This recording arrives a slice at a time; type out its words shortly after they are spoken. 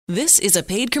This is a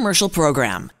paid commercial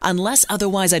program. Unless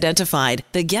otherwise identified,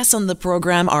 the guests on the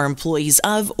program are employees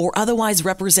of or otherwise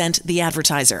represent the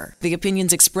advertiser. The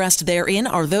opinions expressed therein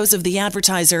are those of the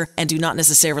advertiser and do not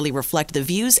necessarily reflect the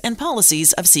views and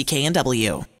policies of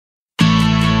CKNW.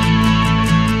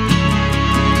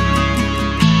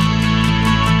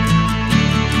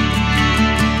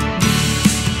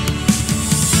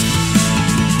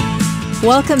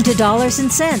 Welcome to Dollars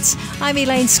and Cents. I'm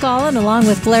Elaine Scollin along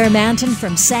with Blair Manton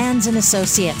from Sands &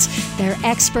 Associates. They're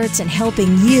experts in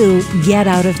helping you get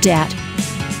out of debt.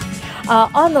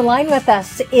 On the line with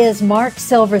us is Mark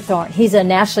Silverthorne. He's a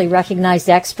nationally recognized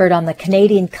expert on the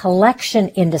Canadian collection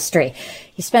industry.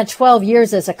 He spent 12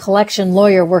 years as a collection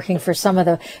lawyer working for some of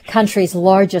the country's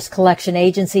largest collection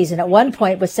agencies, and at one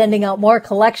point was sending out more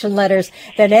collection letters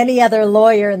than any other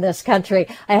lawyer in this country.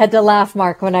 I had to laugh,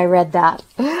 Mark, when I read that.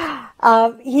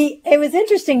 It was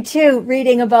interesting too,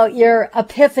 reading about your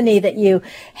epiphany that you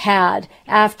had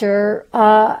after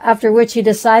which you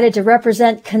decided to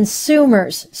represent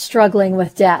consumers struggling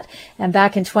with debt. And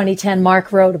back in 2010,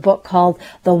 Mark wrote a book called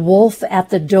The Wolf at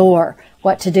the Door: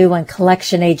 What to Do When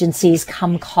Collection Agencies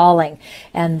Come Calling.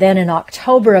 And then in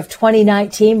October of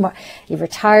 2019, he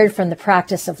retired from the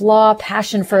practice of law.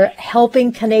 Passion for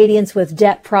helping Canadians with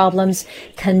debt problems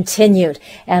continued.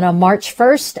 And on March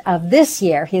 1st of this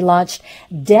year, he launched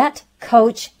Debt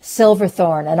Coach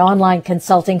Silverthorne, an online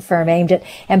consulting firm aimed at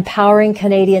empowering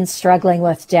Canadians struggling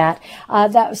with debt.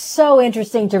 That was so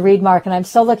interesting to read, Mark, and I'm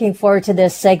so looking forward to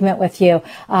this segment with you.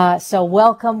 So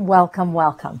welcome, welcome,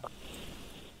 welcome.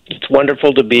 It's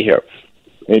wonderful to be here.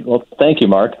 Great. Well, thank you,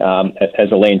 Mark.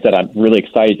 As Elaine said, I'm really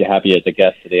excited to have you as a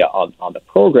guest today on the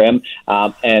program.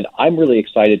 And I'm really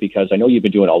excited because I know you've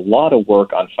been doing a lot of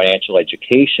work on financial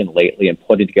education lately and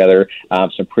putting together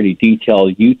some pretty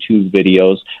detailed YouTube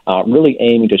videos, really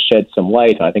aiming to shed some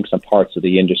light on, I think, some parts of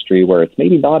the industry where it's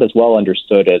maybe not as well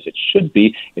understood as it should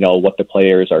be, what the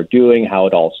players are doing, how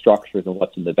it all structures, and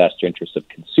what's in the best interest of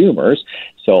consumers.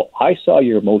 So I saw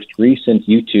your most recent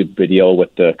YouTube video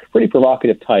with the pretty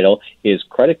provocative title, Is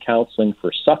Credit Counseling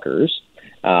for Suckers?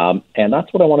 And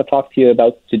that's what I want to talk to you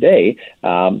about today.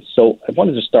 So I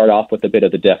wanted to start off with a bit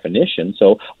of the definition.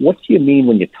 So what do you mean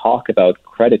when you talk about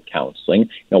credit counseling?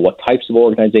 What types of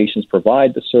organizations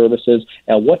provide the services,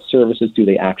 and what services do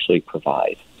they actually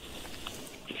provide?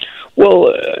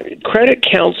 Well, credit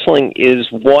counseling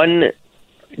is one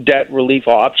debt relief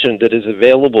option that is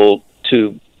available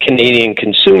to Canadian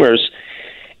consumers.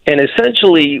 And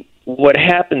essentially what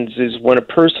happens is when a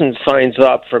person signs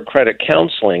up for credit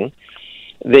counseling,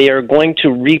 they are going to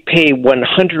repay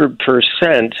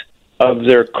 100% of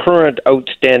their current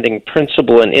outstanding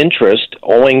principal and interest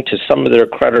owing to some of their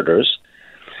creditors,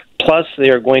 plus they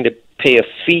are going to pay a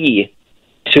fee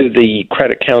to the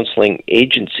credit counseling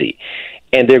agency.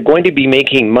 And they're going to be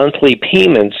making monthly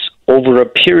payments over a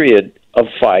period of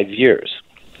 5 years.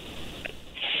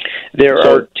 There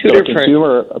are two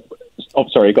different...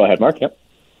 sorry, go ahead, Mark. Yep.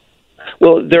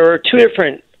 Well, there are two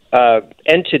different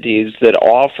entities that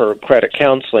offer credit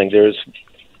counseling. There's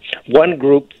one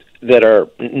group that are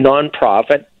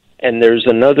nonprofit, and there's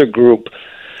another group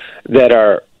that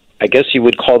are, I guess you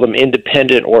would call them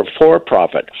independent or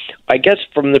for-profit. I guess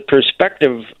from the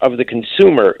perspective of the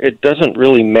consumer, it doesn't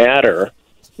really matter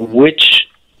which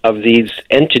of these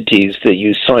entities that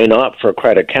you sign up for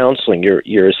credit counseling.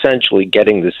 You're essentially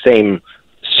getting the same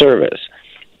service.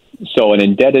 So an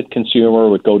indebted consumer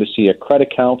would go to see a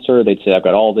credit counselor. They'd say, I've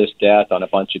got all this debt on a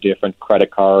bunch of different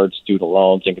credit cards, student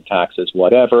loans, income taxes,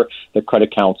 whatever. The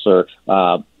credit counselor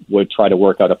would try to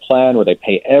work out a plan where they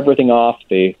pay everything off.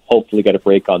 They hopefully get a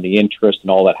break on the interest, and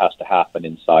all that has to happen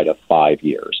inside of 5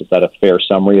 years. Is that a fair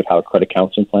summary of how a credit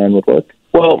counseling plan would work?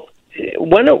 Well,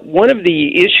 one of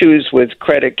the issues with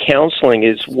credit counseling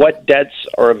is what debts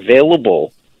are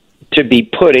available to be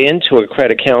put into a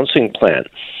credit counseling plan.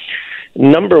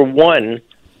 Number one,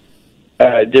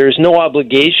 there's no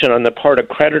obligation on the part of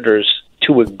creditors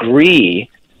to agree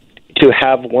to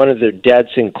have one of their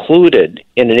debts included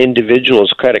in an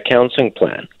individual's credit counseling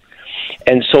plan.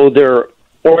 And so there are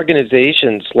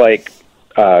organizations like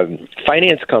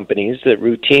finance companies that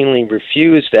routinely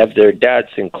refuse to have their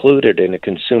debts included in a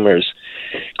consumer's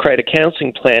credit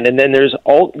counseling plan. And then there's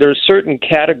certain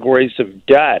categories of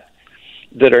debt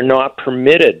that are not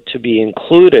permitted to be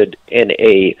included in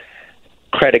a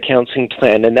credit counseling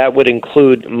plan, and that would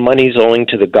include monies owing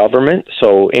to the government,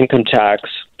 so income tax,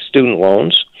 student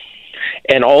loans,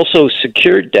 and also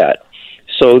secured debt,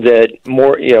 so that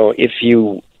if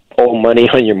you owe money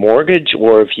on your mortgage,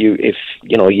 or if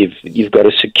you've got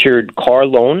a secured car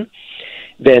loan,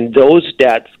 then those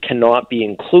debts cannot be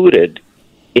included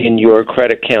in your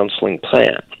credit counseling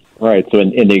plan. Right. So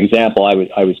in the example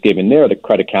I was giving there, the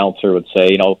credit counselor would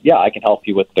say, yeah, I can help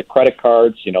you with the credit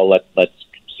cards. Let's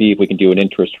see if we can do an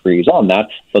interest freeze on that.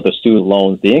 But the student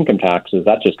loans, the income taxes,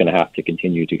 that's just going to have to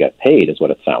continue to get paid, is what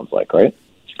it sounds like, right?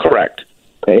 Correct.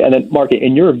 Okay, and then Mark,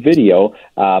 in your video,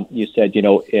 you said,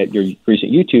 your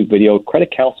recent YouTube video,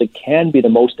 credit counseling can be the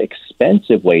most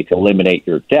expensive way to eliminate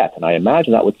your debt. And I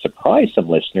imagine that would surprise some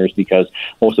listeners, because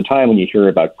most of the time when you hear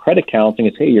about credit counseling,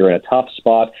 it's, hey, you're in a tough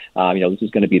spot. This is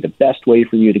going to be the best way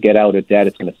for you to get out of debt.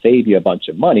 It's going to save you a bunch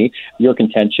of money. Your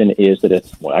contention is that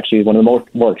it's actually one of the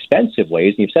more expensive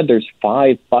ways. And you've said there's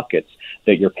 5 buckets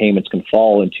that your payments can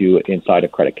fall into inside a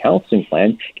credit counseling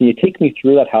plan. Can you take me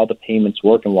through that, how the payments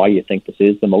work and why you think this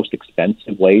is the most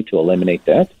expensive way to eliminate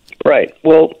debt? Right.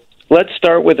 Well, let's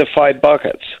start with the 5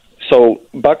 buckets. So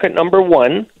bucket number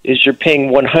 1 is you're paying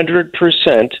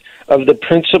 100% of the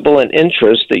principal and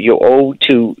interest that you owe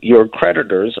to your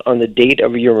creditors on the date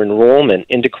of your enrollment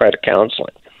into credit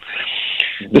counseling.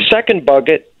 Mm-hmm. The second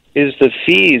bucket is the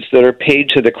fees that are paid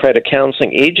to the credit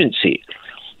counseling agency.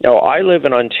 Now, I live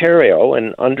in Ontario,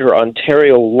 and under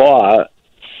Ontario law,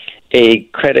 a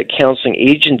credit counseling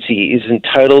agency is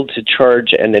entitled to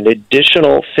charge an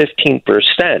additional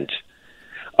 15%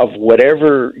 of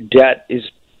whatever debt is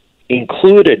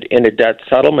included in a debt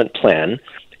settlement plan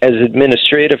as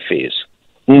administrative fees.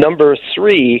 Number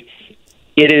 3,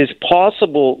 it is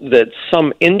possible that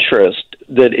some interest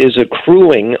that is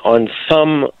accruing on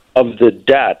some of the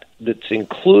debt that's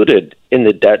included in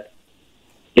the debt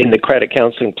in the credit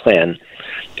counseling plan.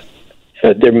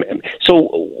 So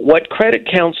what credit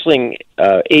counseling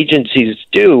agencies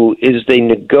do is they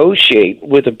negotiate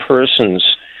with a person's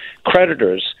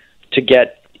creditors to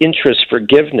get interest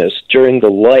forgiveness during the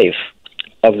life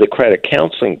of the credit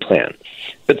counseling plan,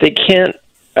 but they can't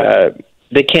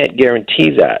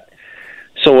guarantee that.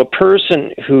 So a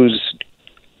person who's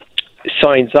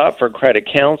signs up for credit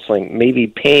counseling may be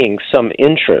paying some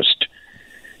interest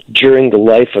during the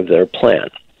life of their plan.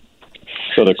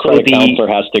 So the credit counselor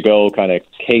has to go kind of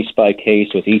case by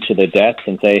case with each of the debts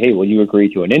and say, hey, will you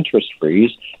agree to an interest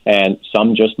freeze? And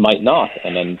some just might not.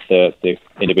 And then the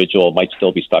individual might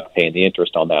still be stuck paying the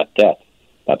interest on that debt.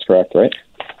 That's correct, right?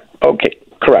 Okay,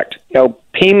 correct. Now,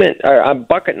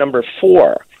 bucket number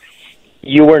 4,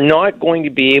 you are not going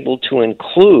to be able to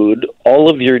include all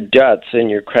of your debts in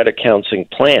your credit counseling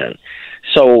plan.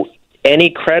 So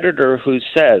any creditor who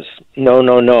says,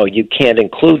 no, you can't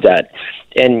include that,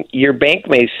 and your bank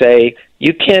may say,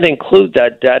 you can't include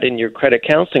that debt in your credit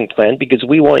counseling plan because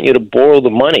we want you to borrow the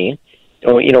money,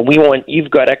 or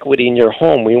you've got equity in your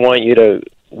home. We want you to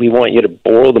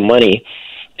borrow the money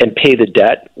and pay the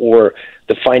debt. Or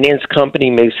the finance company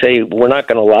may say, we're not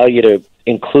going to allow you to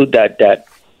include that debt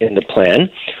in the plan.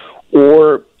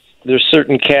 Or there's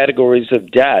certain categories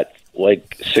of debt,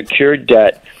 like secured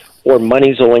debt or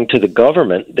monies owing to the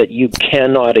government, that you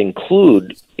cannot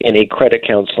include in a credit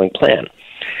counseling plan.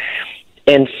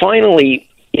 And finally,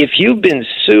 if you've been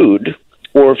sued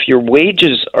or if your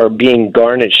wages are being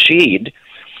garnished,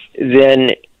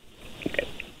 then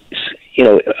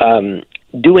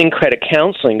doing credit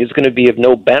counseling is going to be of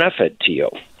no benefit to you.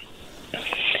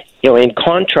 In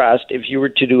contrast, if you were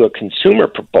to do a consumer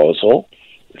proposal,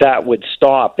 that would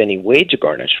stop any wage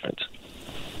garnishments.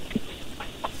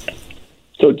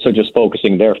 So just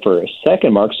focusing there for a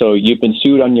second, Mark, so you've been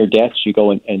sued on your debts, you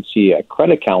go and see a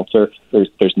credit counselor.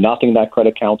 There's nothing that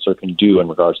credit counselor can do in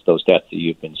regards to those debts that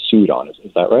you've been sued on.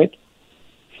 Is that right?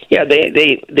 Yeah,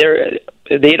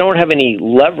 they don't have any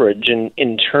leverage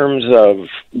in terms of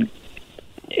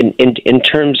in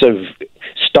terms of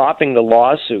stopping the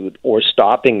lawsuit or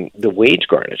stopping the wage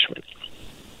garnishment.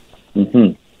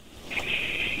 Mm-hmm.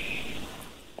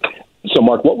 So,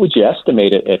 Mark, what would you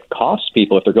estimate it costs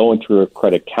people if they're going through a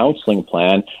credit counseling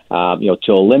plan, to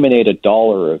eliminate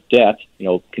 $1 of debt,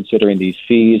 considering these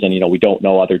fees, and, we don't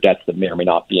know other debts that may or may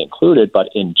not be included, but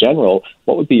in general,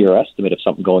 what would be your estimate of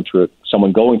someone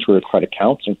going through a credit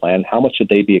counseling plan? How much should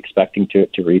they be expecting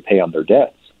to repay on their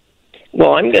debts?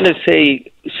 Well, I'm going to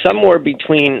say somewhere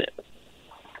between,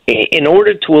 in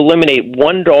order to eliminate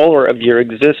 $1 of your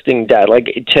existing debt, like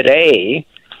today,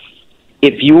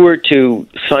 if you were to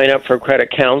sign up for credit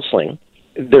counseling,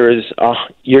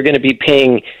 you're going to be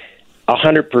paying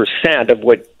 100%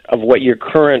 of what your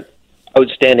current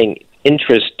outstanding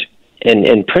interest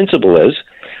and principal is.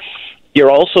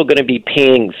 You're also going to be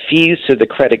paying fees to the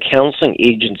credit counseling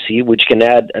agency, which can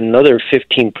add another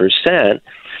 15%.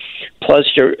 Plus,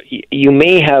 you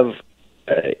may have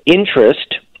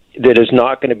interest that is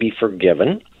not going to be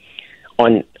forgiven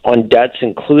on debts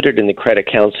included in the credit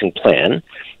counseling plan.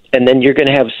 And then you're going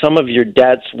to have some of your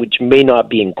debts which may not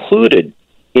be included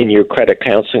in your credit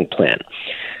counseling plan.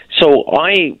 So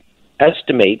I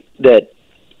estimate that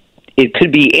it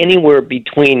could be anywhere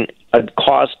between a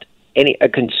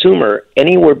consumer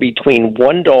anywhere between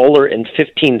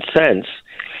 $1.15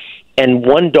 and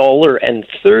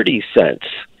 $1.30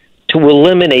 to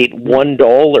eliminate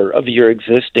 $1 of your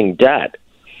existing debt.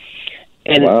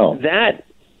 And wow. that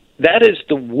is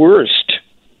the worst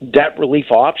debt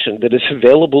relief option that is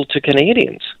available to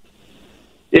Canadians.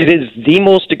 It is the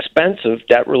most expensive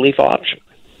debt relief option.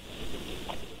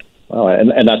 Well,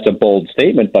 and that's a bold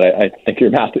statement, but I think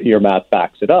your math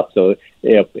backs it up. So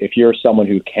if you're someone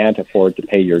who can't afford to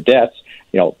pay your debts,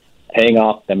 paying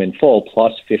off them in full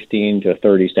plus 15 to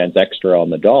 30 cents extra on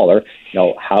the dollar,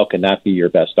 how can that be your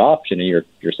best option? And you're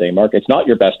saying, Mark, it's not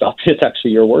your best option. It's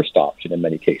actually your worst option in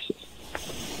many cases.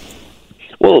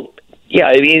 Well, yeah,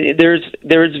 I mean,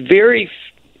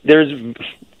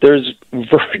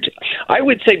 I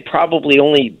would say probably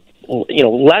only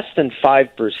less than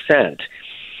 5%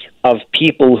 of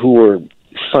people who are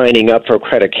signing up for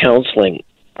credit counseling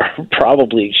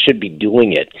probably should be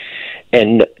doing it.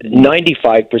 And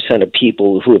 95% of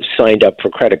people who have signed up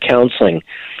for credit counseling,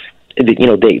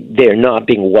 they're not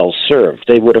being well served.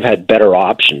 They would have had better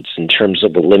options in terms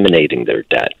of eliminating their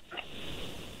debt.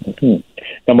 Mm-hmm.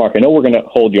 Now, Mark, I know we're going to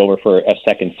hold you over for a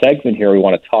second segment here. We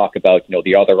want to talk about,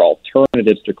 the other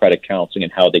alternatives to credit counseling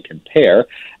and how they compare.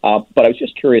 But I was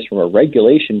just curious from a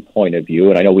regulation point of view,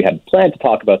 and I know we hadn't planned to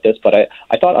talk about this, but I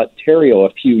thought Ontario a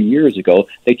few years ago,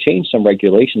 they changed some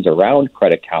regulations around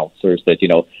credit counselors that,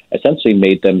 essentially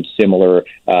made them similar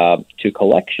to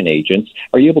collection agents.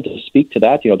 Are you able to speak to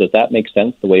that? Does that make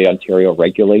sense, the way Ontario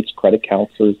regulates credit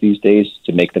counselors these days,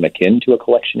 to make them akin to a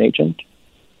collection agent?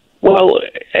 Well,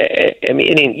 I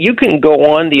mean, you can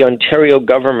go on the Ontario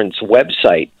government's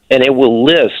website, and it will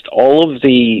list all of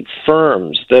the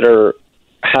firms that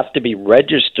have to be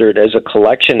registered as a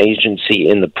collection agency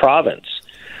in the province.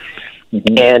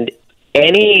 Mm-hmm. And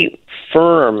any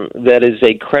firm that is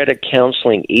a credit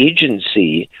counseling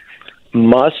agency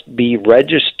must be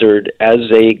registered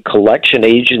as a collection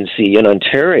agency in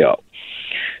Ontario.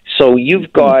 So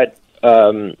you've got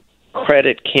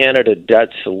Credit Canada Debt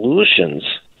Solutions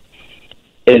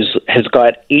has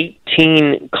got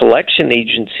 18 collection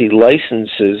agency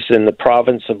licenses in the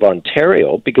province of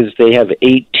Ontario because they have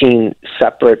 18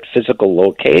 separate physical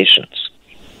locations.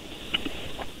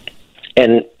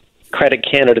 And Credit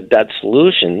Canada Debt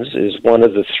Solutions is one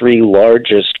of the 3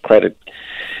 largest credit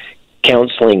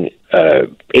counseling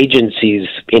agencies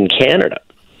in Canada.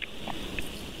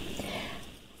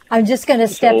 I'm just going to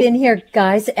step in here,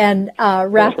 guys, and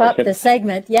wrap up the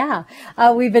segment. Yeah.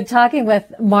 We've been talking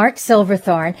with Mark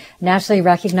Silverthorne, nationally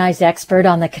recognized expert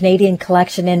on the Canadian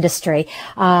collection industry.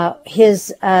 The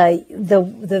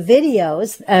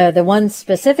videos, the one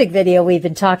specific video we've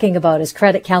been talking about is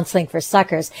Credit Counseling for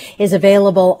Suckers, is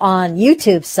available on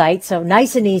YouTube site, so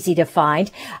nice and easy to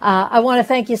find. I want to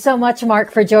thank you so much,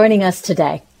 Mark, for joining us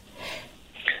today.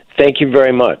 Thank you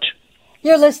very much.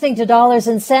 You're listening to Dollars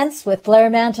and Cents with Blair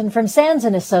Manton from Sands &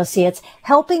 Associates,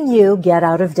 helping you get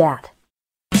out of debt.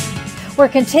 We're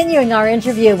continuing our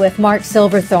interview with Mark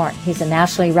Silverthorne. He's a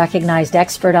nationally recognized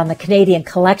expert on the Canadian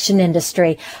collection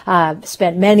industry,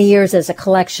 spent many years as a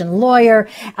collection lawyer,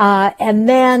 and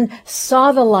then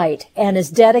saw the light and has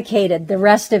dedicated the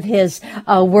rest of his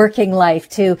working life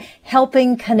to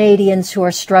helping Canadians who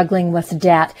are struggling with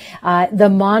debt. The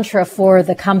mantra for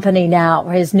the company now,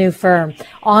 his new firm,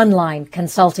 online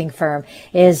consulting firm,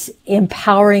 is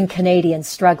empowering Canadians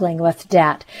struggling with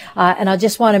debt. And I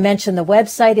just want to mention the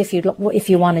website if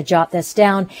you want to jot this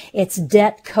down. It's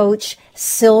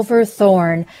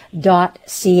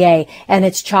debtcoachsilverthorne.ca, and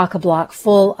it's chock-a-block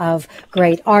full of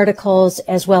great articles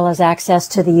as well as access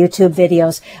to the YouTube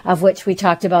videos, of which we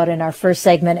talked about in our first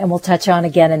segment and we'll touch on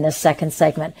again in this second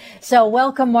segment. So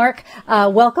welcome, Mark.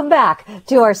 Welcome back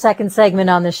to our second segment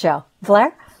on the show.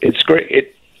 Blair? It's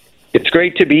great. It's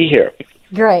great to be here.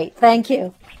 Great. Thank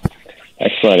you.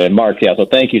 Excellent. And Mark, so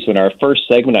thank you. So in our first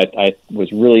segment, I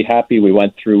was really happy. We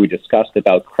discussed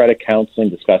about credit counseling,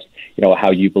 discussed,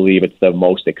 how you believe it's the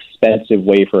most expensive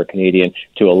way for a Canadian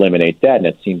to eliminate debt. And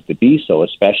it seems to be so,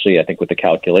 especially, I think, with the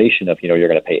calculation of, you're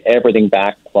going to pay everything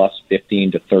back plus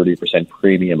 15 to 30%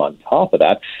 premium on top of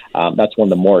that. That's one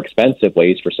of the more expensive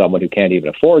ways for someone who can't even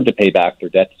afford to pay back their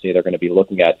debt to say they're going to be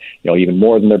looking at, even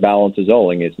more than their balance is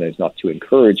owing is not too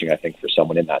encouraging, I think, for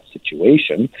someone in that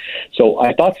situation. So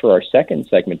I thought for our second second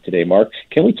segment today, Mark,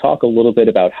 can we talk a little bit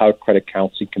about how credit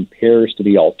counseling compares to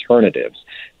the alternatives?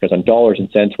 Because on Dollars and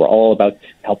Cents, we're all about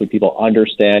helping people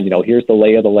understand, here's the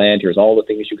lay of the land, here's all the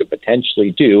things you could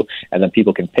potentially do, and then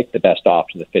people can pick the best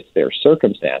option that fits their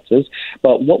circumstances.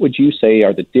 But what would you say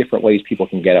are the different ways people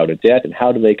can get out of debt, and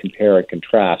how do they compare and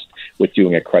contrast with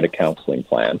doing a credit counseling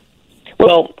plan?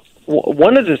 Well,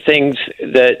 one of the things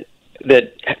that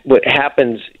what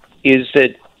happens is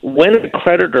that when a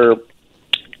creditor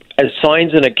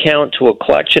assigns an account to a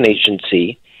collection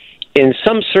agency, in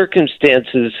some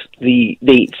circumstances,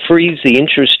 they freeze the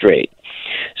interest rate,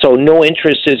 so no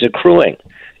interest is accruing.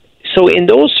 So in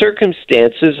those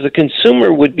circumstances, the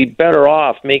consumer would be better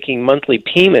off making monthly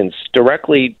payments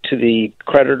directly to the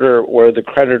creditor or the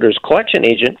creditor's collection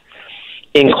agent.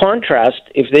 In contrast,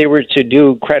 if they were to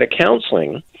do credit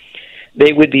counseling,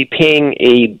 they would be paying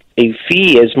a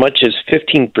fee as much as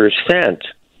 15%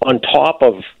 on top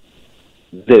of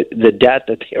the debt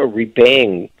that they are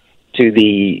repaying to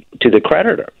the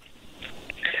creditor.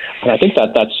 And I think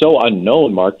that's so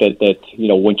unknown, Mark, that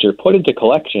once you're put into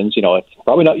collections, it's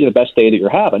probably not the best day that you're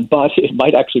having, but it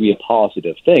might actually be a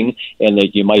positive thing, and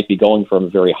that you might be going from a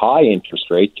very high interest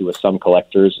rate to some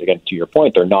collectors, again, to your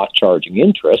point, they're not charging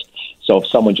interest. So if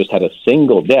someone just had a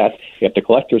single debt, if the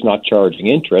collector's not charging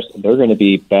interest, they're going to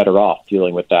be better off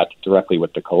dealing with that directly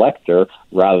with the collector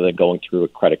rather than going through a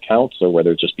credit counselor where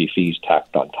there'd just be fees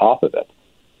tacked on top of it.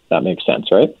 That makes sense,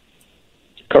 right?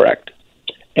 Correct.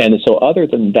 And so other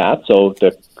than that, so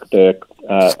the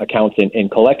accounts in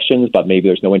collections, but maybe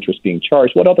there's no interest being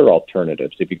charged, what other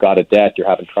alternatives? If you've got a debt, you're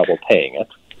having trouble paying it.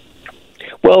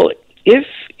 Well,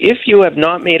 if you have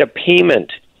not made a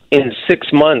payment in 6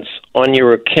 months on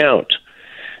your account,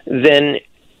 then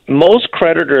most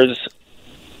creditors,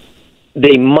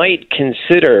 they might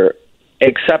consider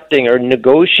accepting or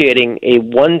negotiating a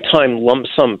one-time lump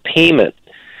sum payment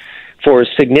for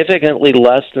significantly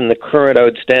less than the current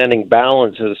outstanding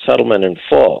balance of the settlement in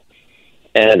full.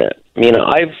 And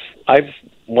I've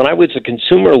when I was a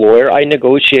consumer lawyer, I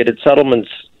negotiated settlements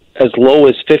as low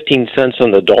as 15 cents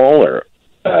on the dollar.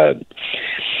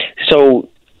 So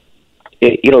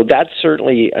that's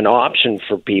certainly an option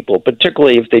for people,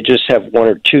 particularly if they just have one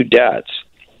or two debts.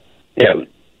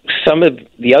 Some of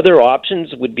the other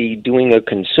options would be doing a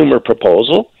consumer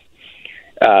proposal,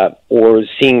 or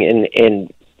seeing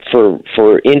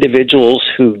for individuals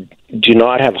who do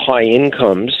not have high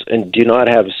incomes and do not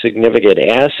have significant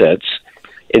assets.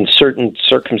 In certain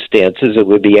circumstances, it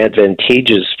would be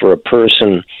advantageous for a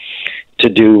person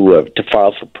to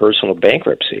file for personal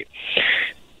bankruptcy.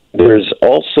 There's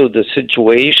also the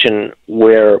situation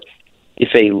where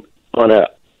if on a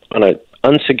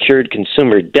unsecured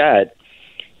consumer debt,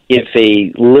 if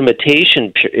a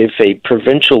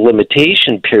provincial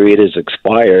limitation period is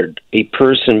expired, a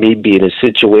person may be in a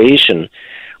situation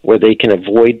where they can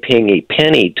avoid paying a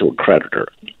penny to a creditor.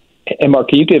 And Mark,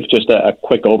 can you give just a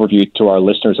quick overview to our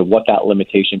listeners of what that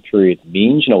limitation period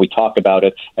means? We talk about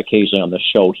it occasionally on the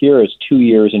show here as 2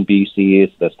 years in BC is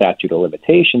the statute of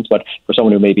limitations, but for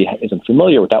someone who maybe isn't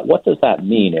familiar with that, what does that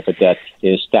mean if a debt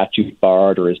is statute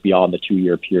barred or is beyond the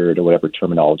 2-year period or whatever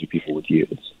terminology people would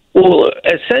use? Well,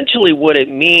 essentially what it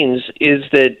means is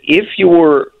that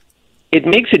it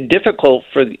makes it difficult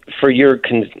for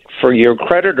your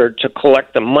creditor to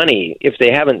collect the money if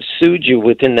they haven't sued you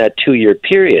within that 2-year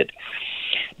period.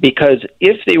 Because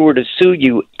if they were to sue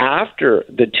you after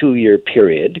the 2-year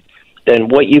period, then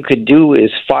what you could do is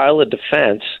file a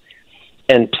defense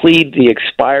and plead the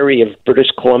expiry of British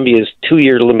Columbia's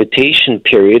 2-year limitation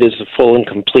period as a full and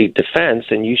complete defense,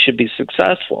 and you should be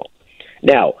successful.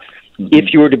 Now,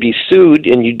 if you were to be sued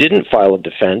and you didn't file a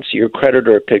defense, your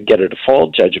creditor could get a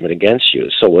default judgment against you.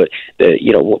 So,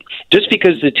 just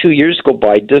because the 2 years go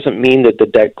by doesn't mean that the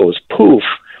debt goes poof.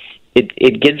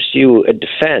 It gives you a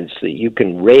defense that you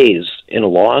can raise in a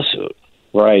lawsuit.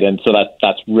 Right, and so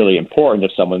that's really important.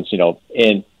 If someone's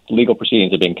in legal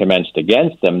proceedings are being commenced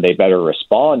against them, they better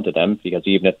respond to them, because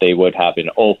even if they would have an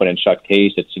open and shut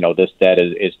case, it's, this debt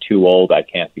is too old, I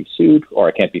can't be sued, or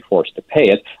I can't be forced to pay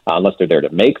it, unless they're there to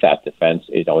make that defense,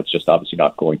 it's just obviously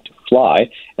not going to fly.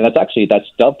 And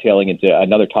that's dovetailing into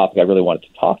another topic I really wanted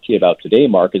to talk to you about today,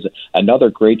 Mark, is another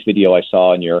great video I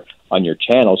saw on your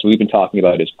channel. So we've been talking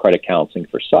about is credit counseling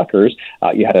for suckers.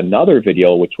 You had another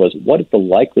video, which was, what is the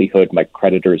likelihood my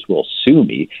creditors will sue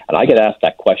me? And I get asked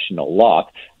that question a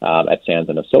lot at Sands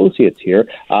and Associates here.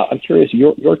 I'm curious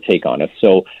your take on it.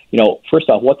 So, first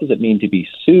off, what does it mean to be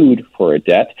sued for a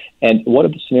debt? And what are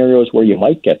the scenarios where you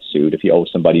might get sued if you owe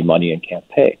somebody money and can't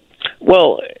pay?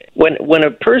 Well, when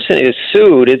a person is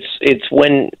sued, it's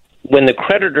when the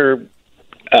creditor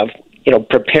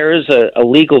prepares a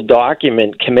legal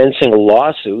document commencing a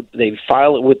lawsuit. They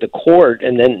file it with the court,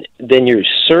 and then you're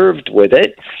served with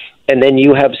it, and then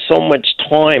you have so much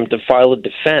time to file a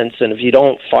defense. And if you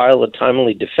don't file a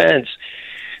timely defense,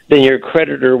 then your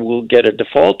creditor will get a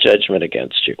default judgment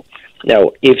against you.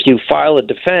 Now, if you file a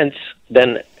defense,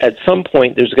 then at some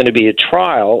point there's going to be a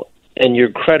trial, and your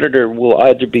creditor will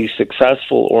either be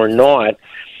successful or not.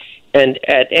 And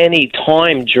at any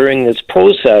time during this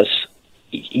process,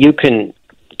 you can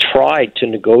try to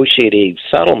negotiate a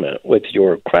settlement with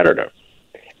your creditor.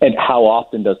 And how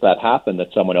often does that happen,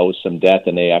 that someone owes some debt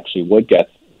and they actually would get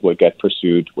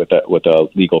pursued with a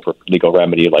legal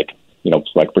remedy, like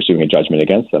pursuing a judgment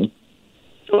against them?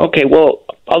 Okay, well,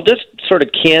 I'll just sort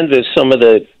of canvass some of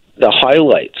the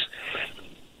highlights.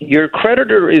 Your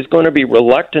creditor is going to be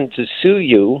reluctant to sue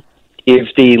you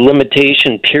if the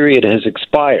limitation period has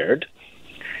expired.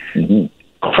 Mm-hmm.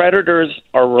 Creditors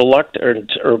are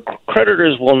reluctant, or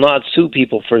creditors will not sue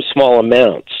people for small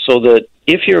amounts. So that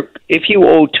if you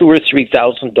owe $2,000 or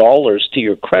 $3,000 to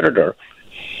your creditor,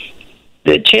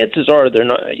 the chances are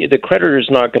the creditor is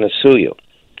not going to sue you.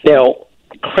 Now,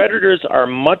 creditors are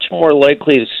much more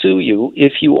likely to sue you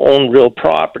if you own real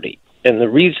property, and the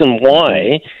reason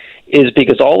why is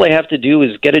because all they have to do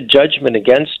is get a judgment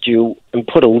against you and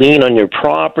put a lien on your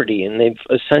property, and they've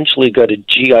essentially got a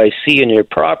GIC in your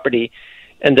property,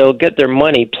 and they'll get their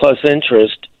money plus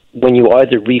interest when you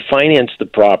either refinance the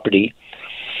property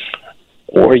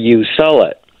or you sell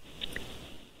it.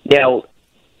 Now,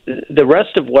 the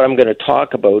rest of what I'm going to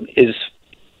talk about is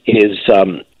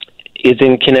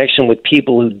in connection with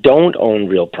people who don't own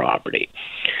real property.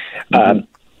 Mm-hmm.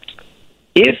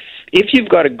 If you've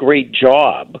got a great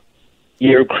job,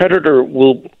 your creditor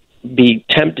will be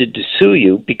tempted to sue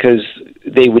you because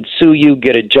they would sue you,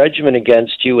 get a judgment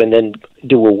against you, and then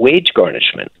do a wage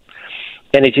garnishment.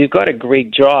 And if you've got a great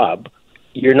job,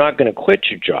 you're not going to quit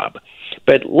your job.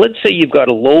 But let's say you've got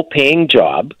a low-paying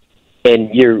job and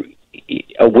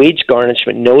a wage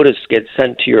garnishment notice gets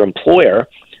sent to your employer.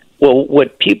 Well,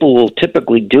 what people will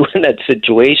typically do in that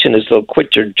situation is they'll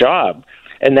quit your job,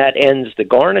 and that ends the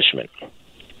garnishment.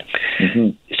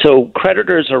 Mm-hmm. So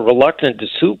creditors are reluctant to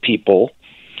sue people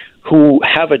who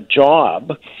have a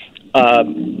job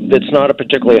that's not a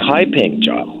particularly high-paying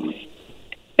job.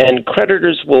 And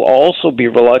creditors will also be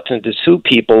reluctant to sue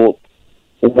people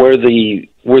where the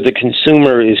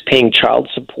consumer is paying child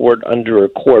support under a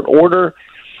court order,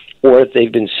 or if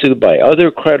they've been sued by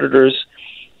other creditors,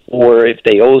 or if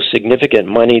they owe significant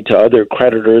money to other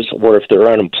creditors, or if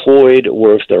they're unemployed,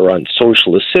 or if they're on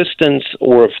social assistance,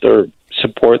 or if they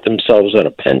support themselves on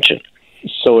a pension.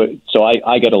 So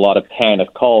I get a lot of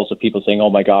panic calls of people saying,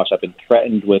 oh my gosh, I've been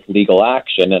threatened with legal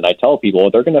action. And I tell people,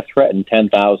 they're going to threaten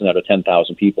 10,000 out of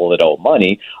 10,000 people that owe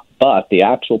money. But the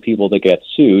actual people that get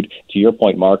sued, to your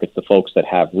point, Mark, it's the folks that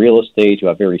have real estate, who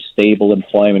have very stable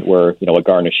employment where, a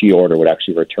garnishee order would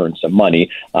actually return some money.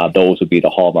 Those would be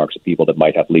the hallmarks of people that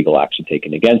might have legal action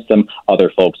taken against them. Other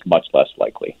folks, much less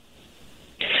likely.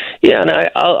 Yeah, and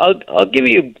I'll give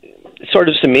you sort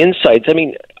of some insights. I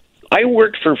mean, I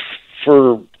worked for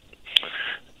 3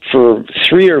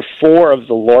 or 4 of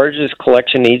the largest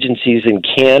collection agencies in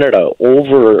Canada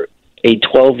over a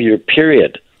 12-year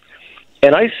period.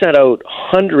 And I sent out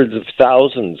hundreds of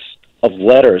thousands of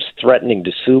letters threatening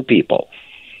to sue people.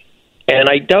 And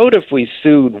I doubt if we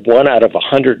sued 1 out of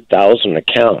 100,000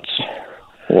 accounts.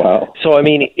 Wow. So, I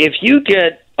mean, if you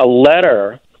get a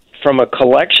letter from a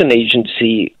collection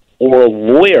agency or a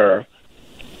lawyer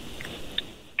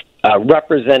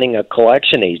representing a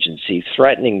collection agency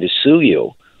threatening to sue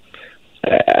you,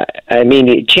 I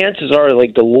mean, chances are,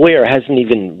 like, the lawyer hasn't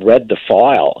even read the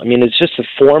file. I mean, it's just a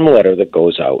form letter that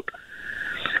goes out.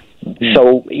 Mm-hmm.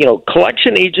 So,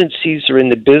 collection agencies are in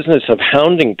the business of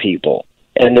hounding people,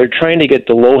 and they're trying to get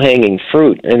the low-hanging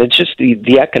fruit, and it's just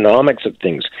the economics of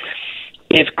things.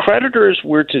 If creditors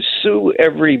were to sue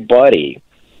everybody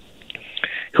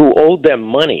who owed them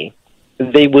money,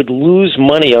 they would lose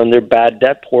money on their bad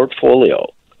debt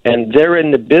portfolio, and they're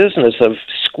in the business of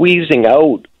squeezing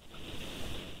out,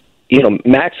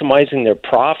 maximizing their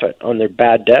profit on their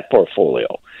bad debt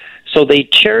portfolio. So they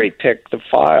cherry-pick the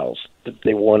files that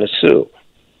they want to sue,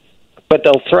 but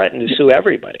they'll threaten to sue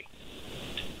everybody.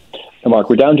 So Mark,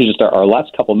 we're down to just our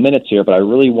last couple minutes here, but I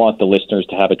really want the listeners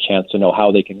to have a chance to know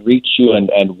how they can reach you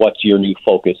and what your new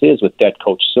focus is with Debt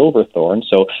Coach Silverthorne.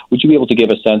 So would you be able to give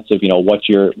a sense of, what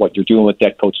you're doing with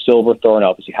Debt Coach Silverthorne,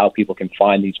 obviously how people can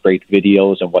find these great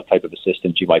videos and what type of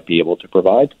assistance you might be able to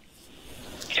provide?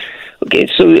 Okay,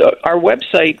 so our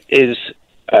website is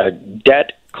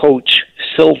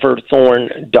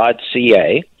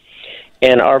debtcoachsilverthorne.ca.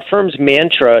 And our firm's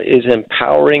mantra is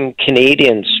empowering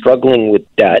Canadians struggling with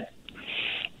debt.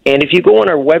 And if you go on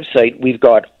our website, we've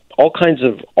got all kinds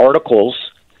of articles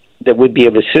that would be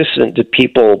of assistance to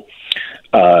people,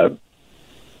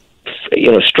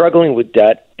 struggling with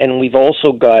debt. And we've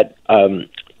also got,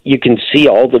 you can see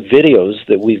all the videos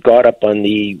that we've got up on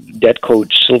the Debt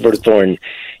Coach Silverthorne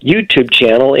YouTube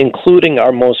channel, including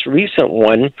our most recent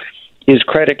one is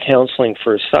Credit Counseling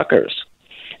for Suckers.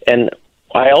 And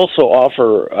I also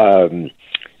offer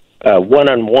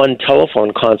one-on-one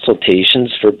telephone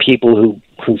consultations for people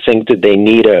who think that they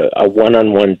need a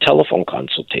one-on-one telephone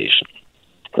consultation.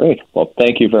 Great. Well,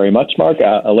 thank you very much, Mark.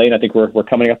 Elaine, I think we're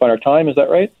coming up on our time. Is that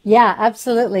right? Yeah,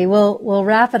 absolutely. We'll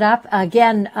wrap it up.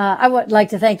 Again, I would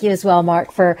like to thank you as well,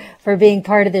 Mark, for being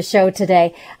part of the show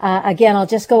today. Again, I'll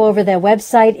just go over their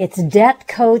website. It's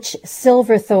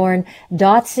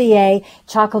debtcoachsilverthorne.ca,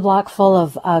 chock-a-block full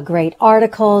of great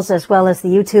articles, as well as the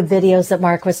YouTube videos that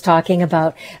Mark was talking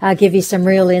about, give you some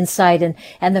real insight.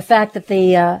 And the fact that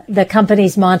the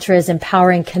company's mantra is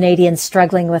empowering Canadians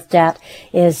struggling with debt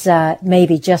is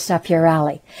maybe just up your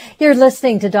alley. You're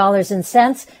listening to Dollars and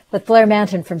Cents with Blair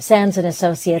Manton from Sands &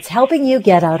 Associates, helping you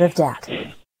get out of debt.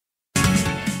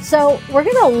 So we're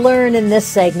going to learn in this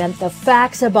segment the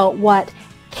facts about what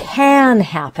can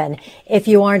happen if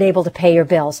you aren't able to pay your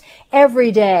bills.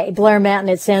 Every day, Blair Manton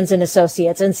at Sands &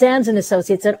 Associates and Sands &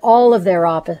 Associates at all of their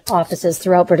offices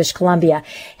throughout British Columbia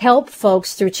help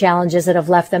folks through challenges that have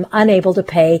left them unable to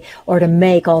pay or to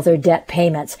make all their debt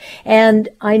payments. And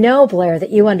I know, Blair,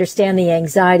 that you understand the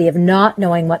anxiety of not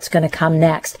knowing what's going to come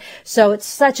next. So it's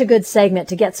such a good segment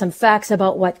to get some facts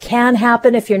about what can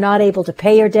happen if you're not able to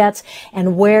pay your debts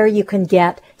and where you can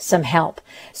get some help.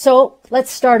 So let's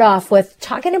start off with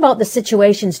talking about the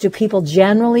situations do people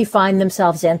generally find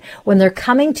themselves in when they're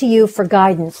coming to you for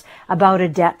guidance about a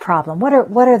debt problem. What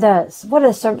are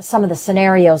some of the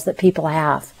scenarios that people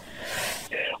have?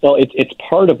 Well, it's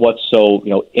part of what's so,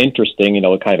 interesting,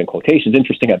 kind of in quotations,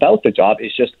 interesting about the job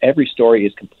is just every story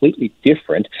is completely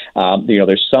different.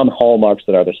 There's some hallmarks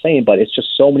that are the same, but it's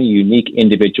just so many unique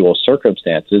individual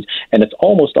circumstances. And it's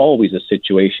almost always a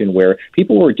situation where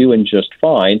people were doing just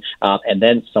fine, and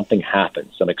then something happened,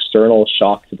 some external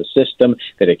shock to the system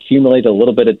that accumulated a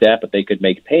little bit of debt, but they could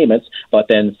make payments, but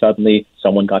then suddenly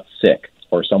someone got sick,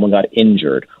 or someone got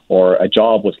injured, or a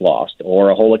job was lost, or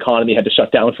a whole economy had to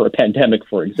shut down for a pandemic,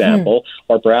 for example,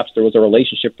 or perhaps there was a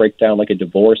relationship breakdown like a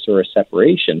divorce or a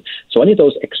separation. So any of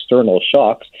those external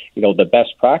shocks, the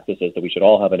best practice is that we should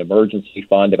all have an emergency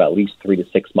fund of at least 3 to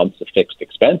 6 months of fixed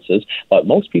expenses, but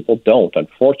most people don't,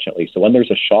 unfortunately. So when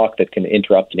there's a shock that can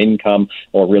interrupt an income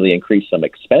or really increase some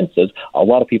expenses, a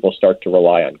lot of people start to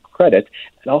rely on credit.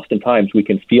 And oftentimes we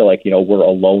can feel like, we're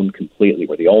alone completely.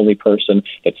 We're the only person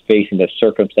that's facing the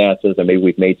circumstances, and maybe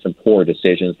we've made some poor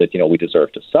decisions that, we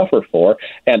deserve to suffer for.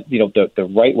 And, the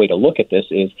right way to look at this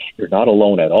is you're not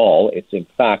alone at all. It's, in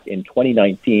fact, in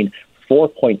 2019,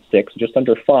 4.6, just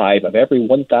under 5 of every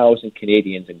 1,000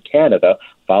 Canadians in Canada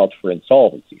filed for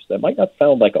insolvency. So that might not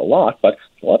sound like a lot, but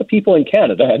a lot of people in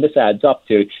Canada, and this adds up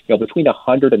to between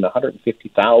 100 and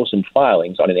 150,000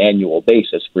 filings on an annual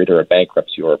basis for either a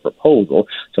bankruptcy or a proposal.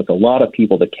 So it's a lot of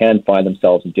people that can find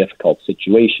themselves in difficult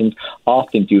situations,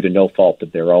 often due to no fault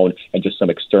of their own and just some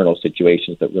external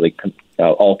situations that really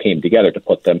all came together to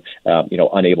put them,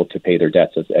 unable to pay their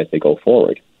debts as they go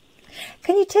forward.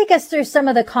 Can you take us through some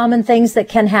of the common things that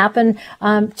can happen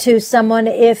to someone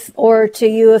or to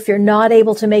you if you're not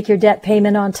able to make your debt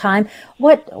payment on time?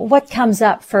 What comes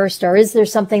up first, or is there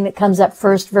something that comes up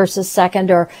first versus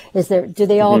second, or do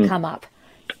they all come up?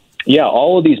 Yeah,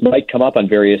 all of these might come up in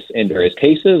various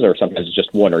cases, or sometimes it's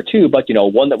just one or two. But,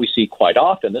 one that we see quite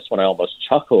often, this one I almost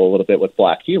chuckle a little bit with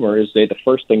black humor, is the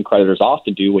first thing creditors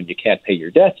often do when you can't pay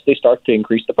your debts, they start to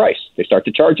increase the price. They start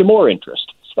to charge you more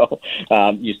interest. So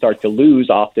you start to lose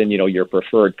often, your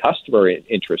preferred customer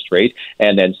interest rate,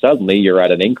 and then suddenly you're at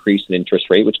an increase in interest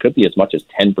rate, which could be as much as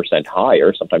 10%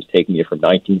 higher, sometimes taking you from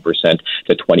 19%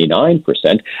 to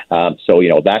 29%. So,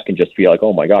 that can just feel like,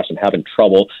 oh my gosh, I'm having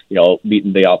trouble,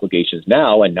 meeting the obligations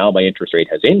now, and now my interest rate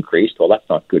has increased. Well, that's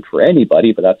not good for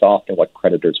anybody, but that's often what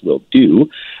creditors will do.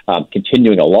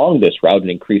 Continuing along this route and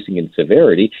increasing in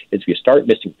severity is if you start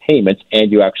missing payments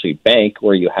and you actually bank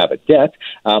where you have a debt,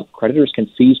 creditors can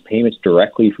seize payments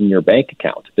directly from your bank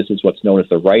account. This is what's known as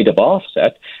the right of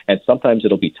offset, and sometimes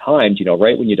it'll be timed,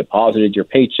 right when you deposited your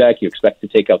paycheck, you expect to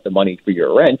take out the money for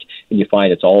your rent, and you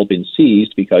find it's all been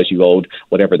seized because you owed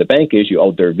whatever the bank is, you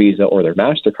owed their Visa or their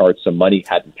MasterCard some money,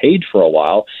 hadn't paid for a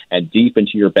while, and deep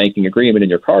into your banking agreement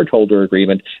and your cardholder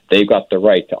agreement, they've got the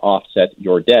right to offset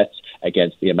your debts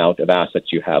against the amount of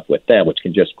assets you have with them, which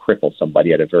can just cripple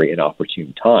somebody at a very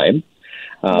inopportune time.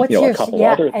 A couple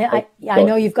other. I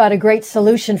know you've got a great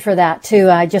solution for that too.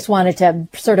 I just wanted to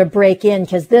sort of break in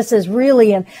because this is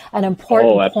really an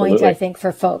important point, I think,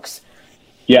 for folks.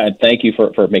 Yeah, and thank you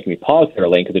for making me pause there,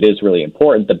 Elaine, because it is really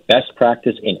important. The best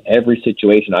practice in every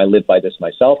situation, I live by this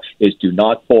myself, is do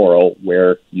not borrow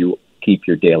where you keep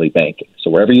your daily banking. So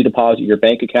wherever you deposit your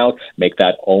bank account, make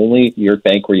that only your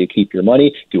bank where you keep your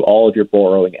money. Do all of your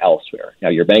borrowing elsewhere. Now,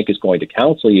 your bank is going to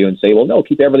counsel you and say, well, no,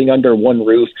 keep everything under one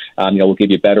roof. We'll give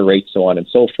you better rates, so on and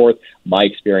so forth. My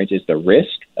experience is the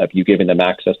risk of you giving them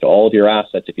access to all of your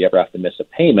assets, if you ever have to miss a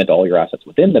payment, all your assets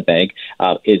within the bank,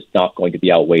 is not going to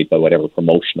be outweighed by whatever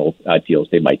promotional deals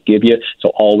they might give you. So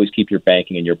always keep your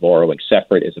banking and your borrowing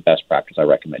separate is the best practice I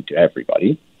recommend to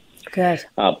everybody. Good.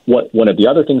 One of the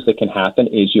other things that can happen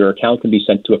is your account can be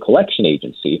sent to a collection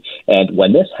agency. And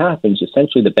when this happens,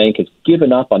 essentially the bank has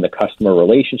given up on the customer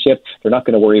relationship. They're not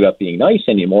going to worry about being nice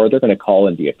anymore. They're going to call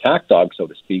in the attack dog, so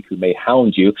to speak, who may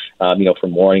hound you,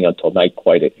 from morning until night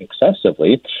quite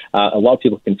excessively. A lot of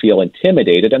people can feel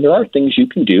intimidated, and there are things you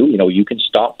can do. You can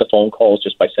stop the phone calls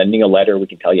just by sending a letter. We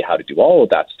can tell you how to do all of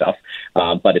that stuff,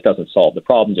 but it doesn't solve the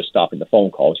problem. Just stopping the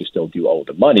phone calls, you still do owe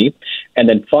the money. And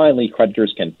then finally,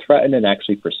 creditors can threaten and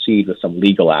actually proceed with some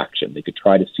legal action. They could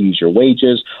try to seize your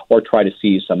wages or try to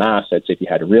seize some assets. If you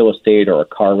had real estate or a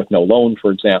car with no loan,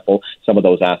 for example, some of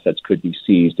those assets could be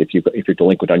seized if you're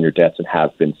delinquent on your debts and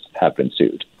have been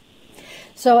sued.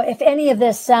 So if any of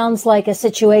this sounds like a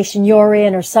situation you're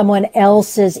in or someone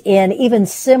else is in, even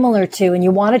similar to, and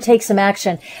you want to take some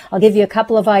action, I'll give you a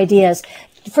couple of ideas.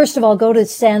 First of all, go to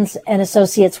Sands &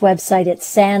 Associates website at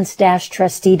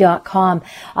sands-trustee.com.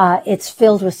 It's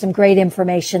filled with some great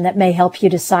information that may help you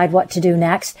decide what to do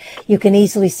next. You can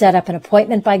easily set up an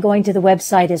appointment by going to the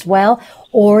website as well,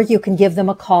 or you can give them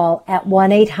a call at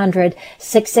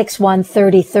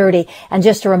 1-800-661-3030. And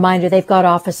just a reminder, they've got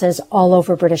offices all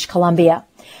over British Columbia.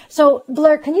 So,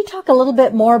 Blair, can you talk a little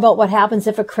bit more about what happens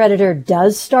if a creditor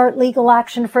does start legal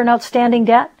action for an outstanding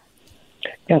debt?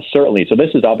 Yeah, certainly. So this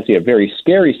is obviously a very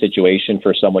scary situation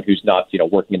for someone who's not,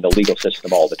 working in the legal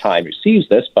system all the time who sees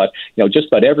this. But, just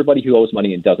about everybody who owes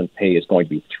money and doesn't pay is going to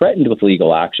be threatened with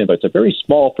legal action. But it's a very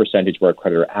small percentage where a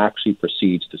creditor actually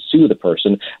proceeds to sue the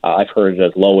person. I've heard it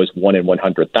as low as 1 in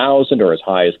 100,000 or as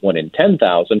high as 1 in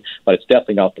 10,000. But it's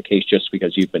definitely not the case. Just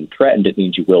because you've been threatened, it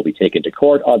means you will be taken to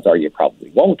court. Odds are you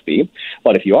probably won't be.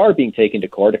 But if you are being taken to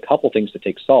court, a couple things to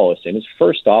take solace in is,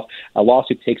 first off, a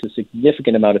lawsuit takes a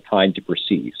significant amount of time to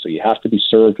proceed. So you have to be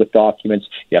served with documents.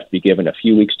 You have to be given a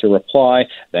few weeks to reply.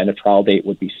 Then a trial date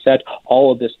would be set.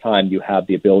 All of this time, you have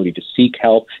the ability to seek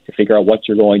help, to figure out what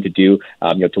you're going to do,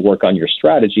 to work on your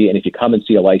strategy. And if you come and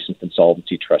see a licensed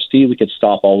insolvency trustee, we could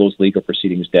stop all those legal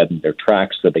proceedings dead in their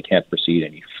tracks so that they can't proceed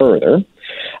any further.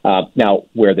 Now,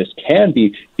 where this can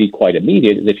be quite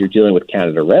immediate is if you're dealing with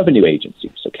Canada Revenue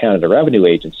Agency. So Canada Revenue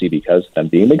Agency, because them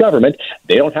being the government,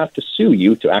 they don't have to sue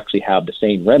you to actually have the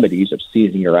same remedies of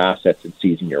seizing your assets and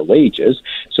seizing your wages.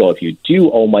 So if you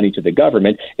do owe money to the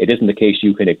government, it isn't the case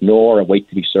you can ignore and wait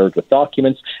to be served with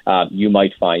documents. You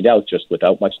might find out just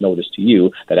without much notice to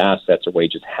you that assets or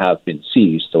wages have been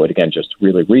seized. So it, again, just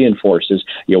really reinforces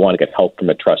you want to get help from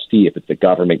a trustee. If it's the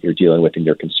government you're dealing with and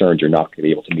you're concerned, you're not going to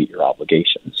be able to meet your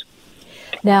obligations.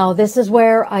 Now, this is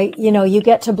where you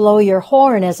get to blow your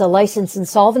horn as a licensed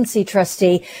insolvency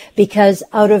trustee, because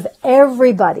out of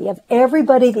everybody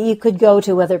that you could go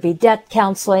to, whether it be debt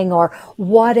counseling or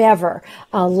whatever,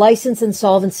 a licensed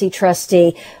insolvency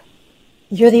trustee,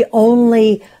 you're the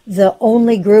only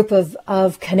group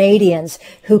of Canadians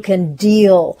who can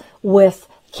deal with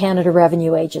Canada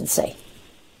Revenue Agency.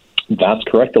 That's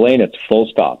correct, Elaine. It's full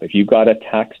stop. If you've got a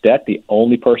tax debt, the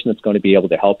only person that's going to be able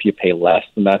to help you pay less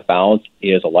than that balance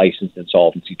is a licensed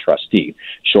insolvency trustee.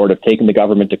 Short of taking the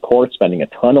government to court, spending a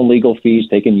ton of legal fees,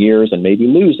 taking years, and maybe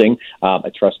losing, a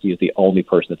trustee is the only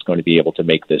person that's going to be able to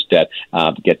make this debt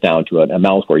get down to an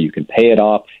amount where you can pay it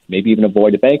off, maybe even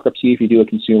avoid a bankruptcy if you do a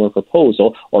consumer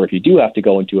proposal, or if you do have to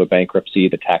go into a bankruptcy,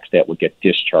 the tax debt would get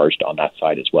discharged on that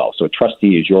side as well. So a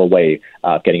trustee is your way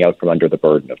of getting out from under the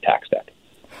burden of tax debt.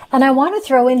 And I want to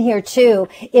throw in here, too,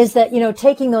 is that,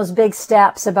 taking those big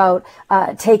steps about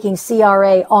taking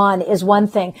CRA on is one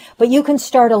thing, but you can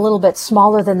start a little bit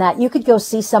smaller than that. You could go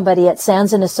see somebody at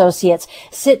Sands & Associates,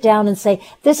 sit down and say,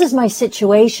 this is my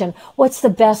situation. What's the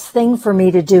best thing for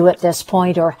me to do at this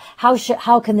point? Or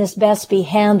how can this best be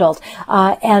handled?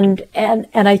 And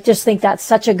I just think that's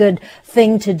such a good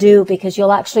thing to do, because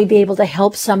you'll actually be able to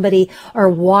help somebody or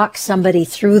walk somebody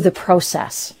through the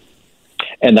process.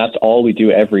 And that's all we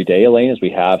do every day, Elaine, is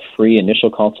we have free initial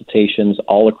consultations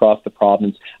all across the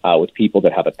province with people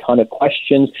that have a ton of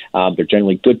questions. They're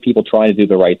generally good people trying to do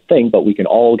the right thing, but we can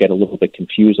all get a little bit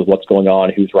confused of what's going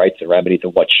on, whose rights and remedies,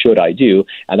 and what should I do.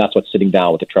 And that's what sitting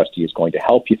down with the trustee is going to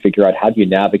help you figure out. How do you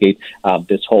navigate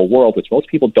this whole world, which most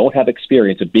people don't have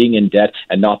experience of being in debt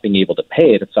and not being able to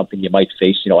pay it. It's something you might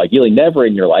face, ideally never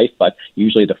in your life, but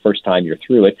usually the first time you're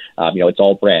through it, it's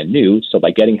all brand new. So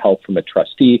by getting help from a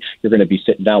trustee, you're going to be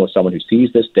sitting down with someone who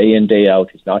sees this day in, day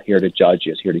out, who's not here to judge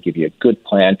you, is here to give you a good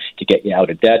plan to get you out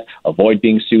of debt, avoid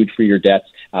being sued for your debts,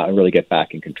 and really get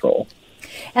back in control.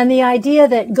 And the idea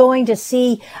that going to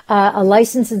see a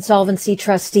licensed insolvency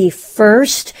trustee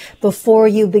first before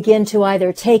you begin to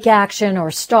either take action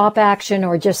or stop action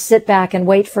or just sit back and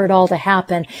wait for it all to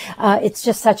happen, it's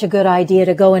just such a good idea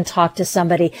to go and talk to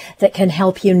somebody that can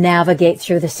help you navigate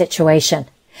through the situation.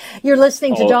 You're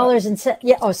listening to Dollars and Cents.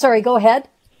 Yeah. Oh, sorry. Go ahead.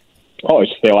 Oh,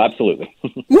 absolutely.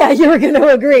 Yeah, you were going to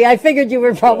agree. I figured you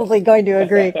were probably going to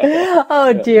agree.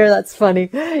 Oh, dear, that's funny.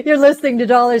 You're listening to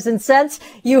Dollars and Cents.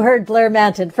 You heard Blair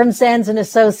Manton from Sands &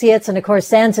 Associates. And, of course,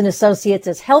 Sands & Associates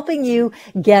is helping you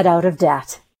get out of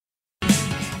debt.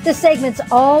 This segment's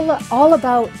all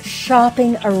about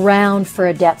shopping around for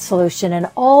a debt solution and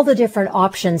all the different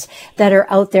options that are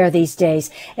out there these days.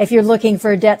 If you're looking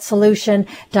for a debt solution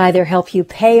to either help you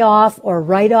pay off or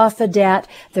write off a debt,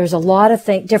 there's a lot of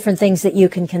different things that you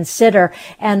can consider.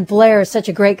 And Blair is such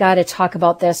a great guy to talk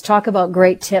about this, talk about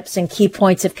great tips and key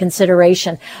points of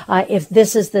consideration if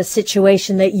this is the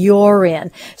situation that you're in.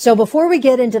 So before we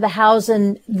get into the hows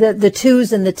and the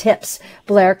twos and the tips,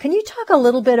 Blair, can you talk a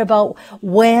little bit about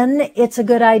when it's a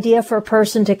good idea for a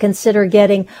person to consider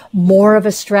getting more of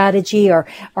a strategy or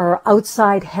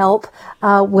outside help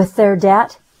with their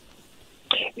debt?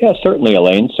 Yeah, certainly,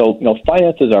 Elaine. So,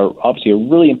 finances are obviously a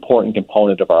really important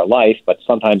component of our life, but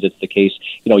sometimes it's the case,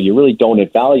 you really don't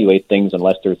evaluate things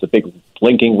unless there's a big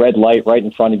blinking red light right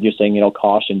in front of you saying,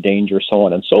 caution, danger, so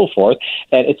on and so forth.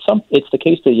 And it's the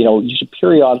case that, you should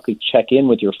periodically check in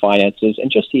with your finances and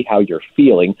just see how you're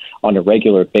feeling on a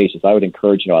regular basis. I would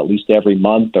encourage, at least every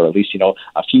month or at least,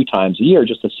 a few times a year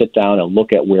just to sit down and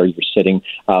look at where you're sitting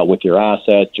with your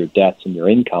assets, your debts, and your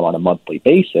income on a monthly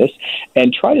basis,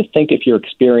 and try to think if you're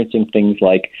experiencing things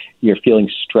like you're feeling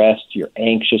stressed, you're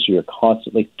anxious, or you're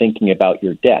constantly thinking about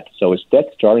your debt. So is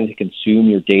debt starting to consume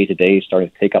your day-to-day, starting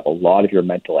to take up a lot of your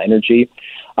mental energy?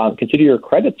 Consider your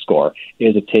credit score.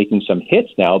 Is it taking some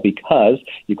hits now because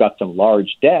you've got some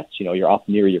large debts? You're up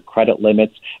near your credit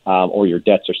limits, or your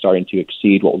debts are starting to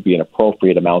exceed what would be an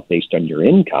appropriate amount based on your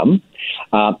income.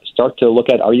 Start to look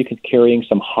at, are you carrying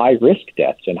some high-risk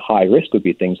debts? And high risk would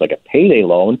be things like a payday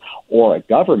loan or a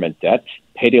government debt.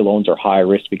 Payday loans are high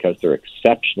risk because they're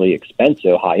exceptionally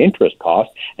expensive, high interest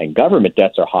costs, and government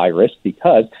debts are high risk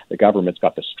because the government's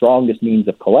got the strongest means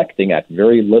of collecting at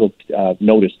very little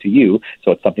notice to you,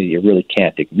 so it's something that you really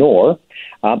can't ignore.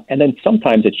 And then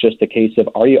sometimes it's just a case of,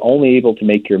 are you only able to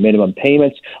make your minimum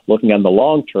payments? Looking on the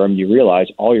long term, you realize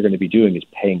all you're going to be doing is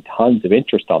paying tons of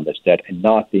interest on this debt and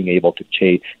not being able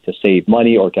to save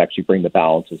money or to actually bring the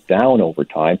balances down over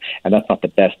time, and that's not the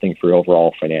best thing for your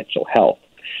overall financial health.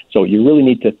 So you really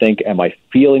need to think, am I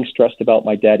feeling stressed about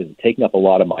my debt? Is it taking up a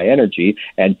lot of my energy?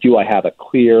 And do I have a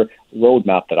clear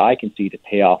roadmap that I can see to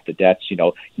pay off the debts,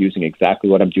 using exactly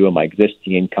what I'm doing, my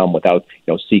existing income, without,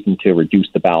 seeking to reduce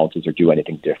the balances or do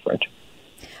anything different?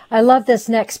 I love this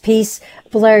next piece,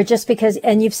 Blair, just because,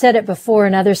 and you've said it before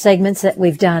in other segments that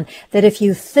we've done, that if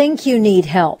you think you need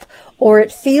help, or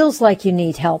it feels like you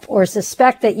need help, or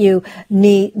suspect that you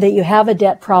have a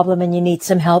debt problem and you need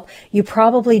some help, you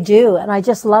probably do. And I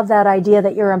just love that idea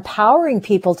that you're empowering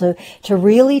people to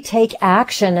really take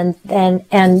action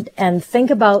and think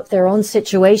about their own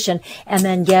situation and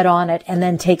then get on it and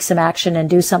then take some action and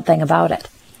do something about it.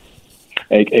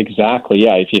 Exactly.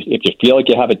 Yeah. If you feel like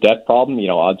you have a debt problem,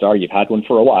 odds are you've had one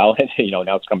for a while, and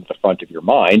now it's come to the front of your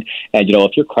mind. And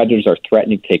if your creditors are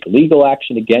threatening to take legal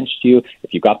action against you,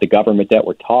 if you've got the government debt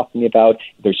we're talking about,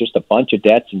 if there's just a bunch of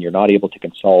debts and you're not able to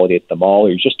consolidate them all,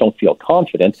 or you just don't feel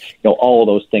confident, all of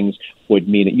those things would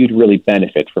mean that you'd really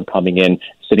benefit from coming in,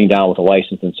 sitting down with a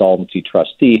licensed insolvency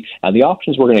trustee. And the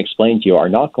options we're going to explain to you are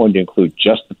not going to include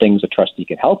just the things a trustee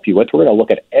can help you with. We're going to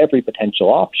look at every potential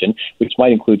option, which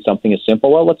might include something as simple,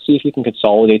 well, let's see if you can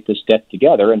consolidate this debt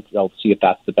together, and they'll see if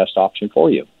that's the best option for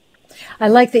you. I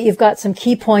like that you've got some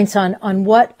key points on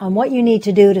what you need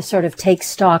to do to sort of take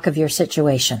stock of your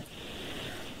situation.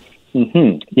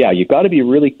 Mm-hmm. Yeah, you've got to be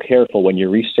really careful when you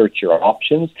research your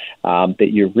options,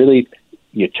 that you're really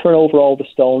you turn over all the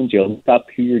stones, you look up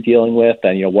who you're dealing with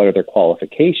and, what are their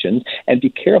qualifications, and be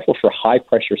careful for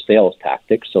high-pressure sales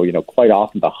tactics. So, quite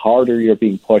often the harder you're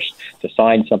being pushed to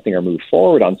sign something or move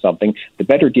forward on something, the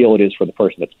better deal it is for the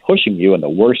person that's pushing you and the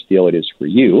worse deal it is for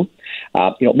you.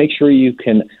 Make sure you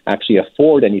can actually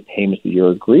afford any payments that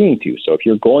you're agreeing to. So if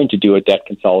you're going to do a debt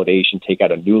consolidation, take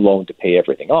out a new loan to pay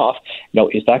everything off,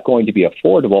 is that going to be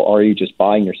affordable, or are you just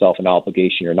buying yourself an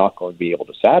obligation you're not going to be able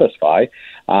to satisfy?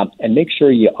 And make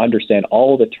sure you understand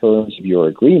all the terms of your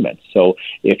agreement. So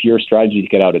if your strategy to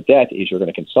get out of debt is you're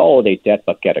going to consolidate debt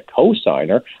but get a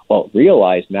co-signer, well,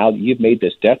 realize now that you've made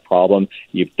this debt problem,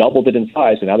 you've doubled it in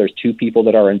size, and now there's two people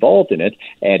that are involved in it.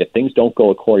 And if things don't go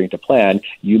according to plan,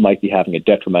 you might be having a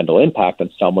detrimental impact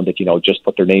on someone that, just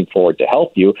put their name forward to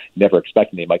help you, never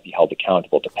expecting they might be held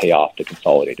accountable to pay off the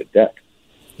consolidated debt.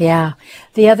 Yeah.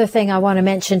 The other thing I want to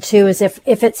mention too is if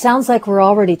it sounds like we're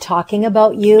already talking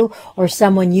about you or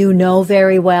someone you know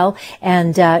very well,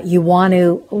 and you want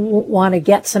to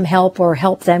get some help or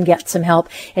help them get some help,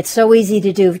 it's so easy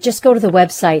to do. Just go to the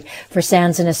website for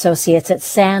Sands and Associates at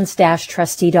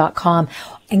sands-trustee.com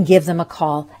and give them a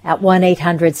call at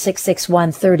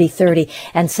 1-800-661-3030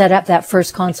 and set up that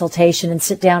first consultation and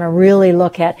sit down and really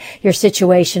look at your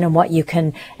situation and what you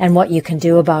can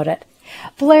do about it.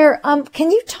 Blair,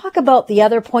 can you talk about the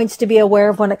other points to be aware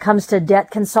of when it comes to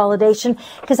debt consolidation?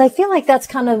 Because I feel like that's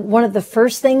kind of one of the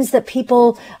first things that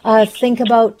people think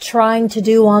about trying to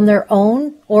do on their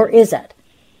own, or is it?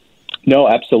 No,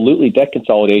 absolutely. Debt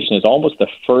consolidation is almost the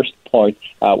first point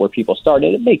where people start,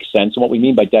 and it makes sense. And what we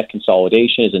mean by debt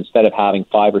consolidation is instead of having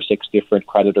 5 or 6 different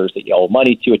creditors that you owe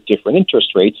money to at different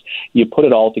interest rates, you put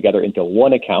it all together into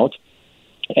one account,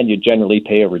 and you generally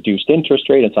pay a reduced interest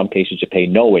rate. In some cases, you pay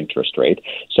no interest rate.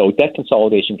 So debt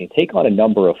consolidation can take on a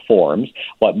number of forms.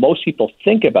 What most people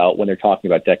think about when they're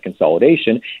talking about debt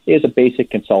consolidation is a basic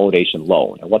consolidation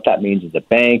loan. And what that means is a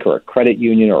bank or a credit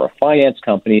union or a finance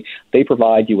company, they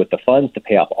provide you with the funds to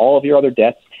pay off all of your other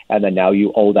debts, and then now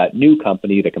you owe that new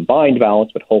company the combined balance,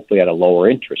 but hopefully at a lower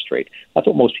interest rate. That's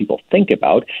what most people think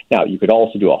about. Now, you could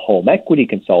also do a home equity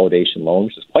consolidation loan,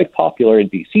 which is quite popular in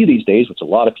BC these days, which a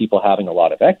lot of people having a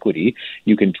lot of equity.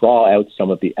 You can draw out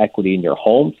some of the equity in your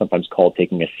home, sometimes called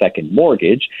taking a second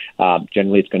mortgage.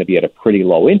 Generally, it's going to be at a pretty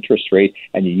low interest rate,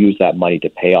 and you use that money to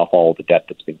pay off all of the debt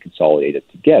that's been consolidated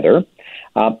together.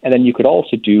 And then you could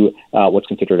also do what's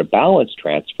considered a balance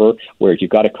transfer, where if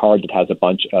you've got a card that has a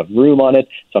bunch of room on it,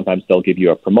 sometimes they'll give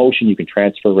you a promotion. You can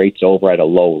transfer rates over at a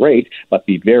low rate, but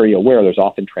be very aware there's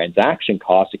often transaction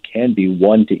costs. It can be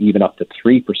 1 to even up to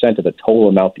 3% of the total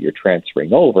amount that you're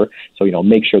transferring over. So,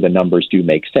 make sure the numbers do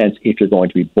make sense if you're going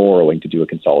to be borrowing to do a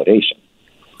consolidation.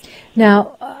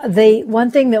 Now, the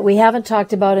one thing that we haven't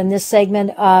talked about in this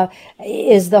segment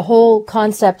is the whole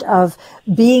concept of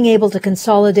being able to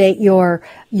consolidate your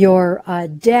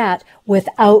debt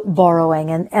without borrowing,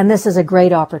 and this is a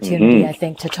great opportunity, I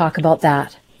think, to talk about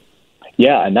that.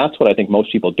 Yeah, and that's what I think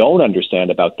most people don't understand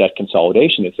about debt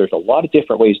consolidation is there's a lot of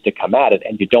different ways to come at it,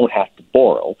 and you don't have to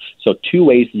borrow. So 2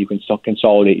 ways that you can still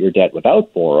consolidate your debt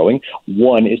without borrowing.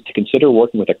 One is to consider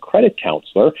working with a credit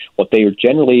counselor. What they are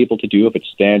generally able to do, if it's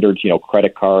standard,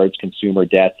 credit cards, consumer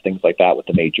debts, things like that with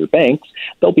the major banks,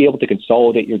 they'll be able to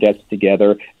consolidate your debts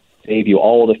together, save you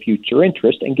all of the future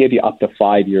interest, and give you up to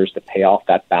 5 years to pay off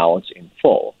that balance in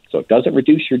full. So it doesn't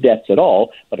reduce your debts at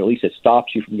all, but at least it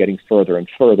stops you from getting further and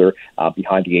further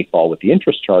behind the 8 ball with the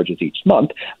interest charges each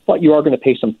month. But you are going to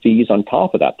pay some fees on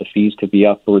top of that. The fees could be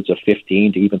upwards of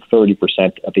 15 to even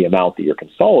 30% of the amount that you're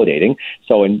consolidating.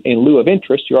 So in lieu of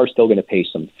interest, you are still going to pay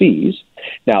some fees.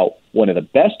 Now, one of the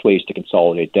best ways to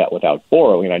consolidate debt without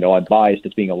borrowing, and I know I'm biased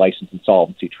as being a licensed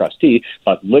insolvency trustee,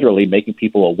 but literally making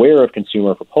people aware of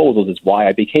consumer proposals is why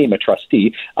I became a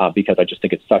trustee, because I just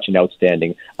think it's such an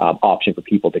outstanding option for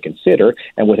people to consider.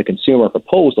 And with a consumer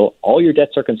proposal, all your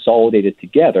debts are consolidated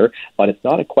together, but it's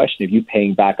not a question of you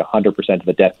paying back 100% of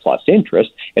the debt plus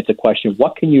interest. It's a question of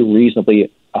what can you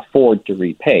reasonably afford to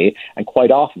repay, and quite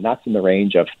often that's in the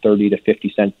range of 30 to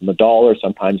 50 cents on the dollar,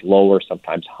 sometimes lower,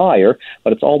 sometimes higher,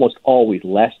 but it's almost always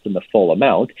less than the full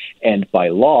amount. And by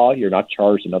law, you're not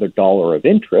charged another dollar of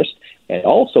interest. And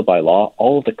also by law,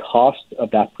 all of the costs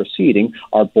of that proceeding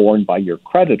are borne by your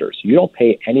creditors. You don't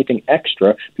pay anything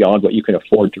extra beyond what you can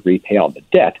afford to repay on the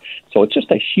debt. So it's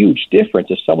just a huge difference.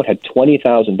 If someone had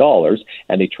 $20,000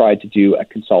 and they tried to do a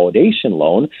consolidation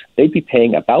loan, they'd be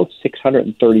paying about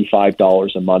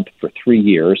 $635 a month for 3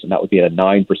 years, and that would be at a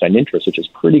 9% interest, which is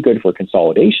pretty good for a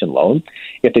consolidation loan.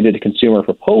 If they did a consumer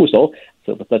proposal,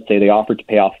 So let's say they offered to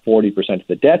pay off 40% of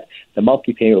the debt, the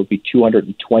monthly payment would be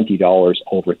 $220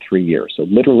 over 3 years. So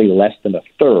literally less than a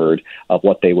third of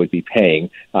what they would be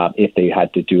paying if they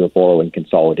had to do a borrowing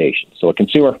consolidation. So a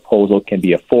consumer proposal can be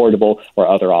affordable where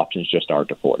other options just aren't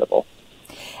affordable.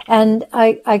 And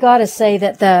I got to say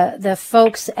that the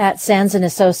folks at Sands and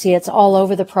Associates all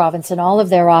over the province and all of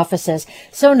their offices,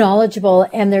 so knowledgeable,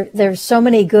 and there's so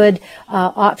many good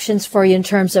options for you in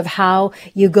terms of how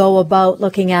you go about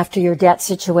looking after your debt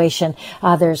situation.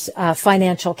 There's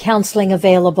financial counseling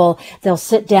available. They'll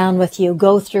sit down with you,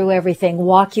 go through everything,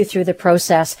 walk you through the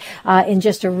process in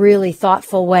just a really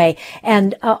thoughtful way.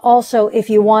 And also, if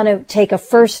you want to take a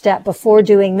first step before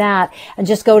doing that, and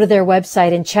just go to their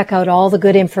website and check out all the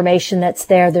good information that's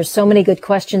there. There's so many good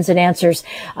questions and answers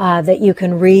that you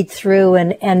can read through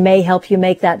and may help you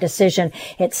make that decision.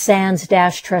 It's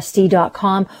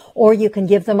sands-trustee.com, or you can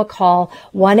give them a call,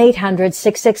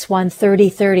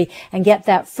 1-800-661-3030, and get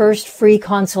that first free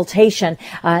consultation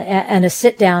and a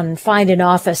sit down and find an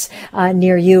office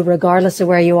near you, regardless of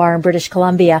where you are in British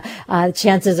Columbia.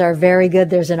 Chances are very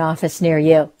good there's an office near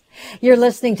you. You're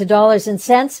listening to Dollars and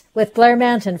Cents with Blair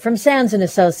Manton from Sands and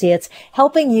Associates,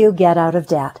 helping you get out of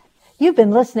debt. You've been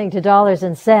listening to Dollars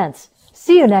and Cents.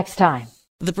 See you next time.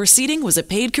 The proceeding was a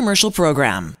paid commercial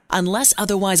program. Unless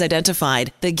otherwise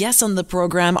identified, the guests on the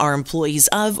program are employees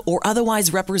of or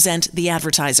otherwise represent the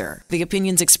advertiser. The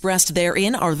opinions expressed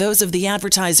therein are those of the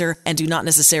advertiser and do not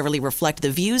necessarily reflect the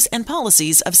views and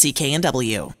policies of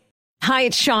CKNW. Hi,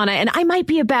 it's Shauna, and I might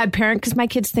be a bad parent because my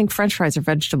kids think French fries are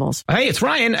vegetables. Hey, it's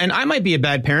Ryan, and I might be a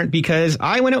bad parent because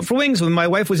I went out for wings when my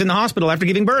wife was in the hospital after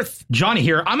giving birth. Johnny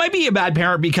here. I might be a bad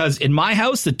parent because in my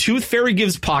house, the tooth fairy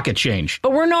gives pocket change.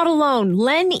 But we're not alone.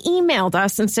 Len emailed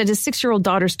us and said his 6-year-old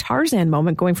daughter's Tarzan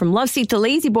moment going from love seat to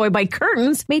lazy boy by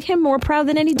curtains made him more proud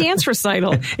than any dance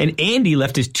recital. And Andy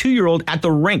left his 2-year-old at the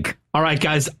rink. All right,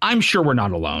 guys, I'm sure we're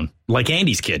not alone. Like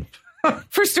Andy's kid.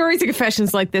 For stories and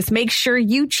confessions like this, make sure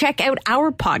you check out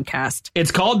our podcast.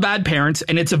 It's called Bad Parents,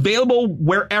 and it's available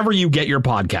wherever you get your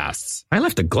podcasts. I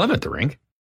left a glove at the rink.